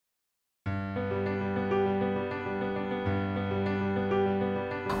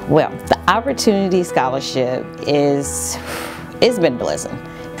Well, the Opportunity Scholarship it's been a blessing.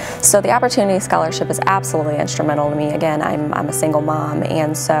 So the Opportunity Scholarship is absolutely instrumental to me. Again, I'm a single mom,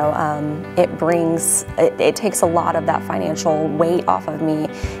 and so it takes a lot of that financial weight off of me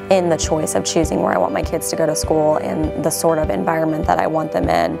in the choice of choosing where I want my kids to go to school and the sort of environment that I want them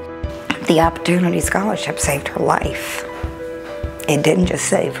in. The Opportunity Scholarship saved her life. It didn't just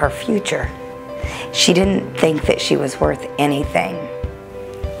save her future. She didn't think that she was worth anything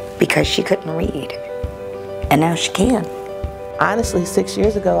because she couldn't read, and now she can. Honestly, 6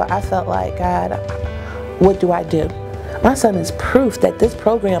 years ago, I felt like, God, what do I do? My son is proof that this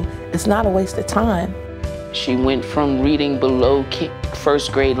program is not a waste of time. She went from reading below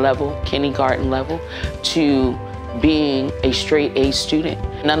first grade level, kindergarten level, to being a straight A student.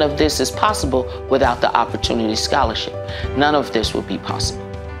 None of this is possible without the Opportunity Scholarship. None of this would be possible.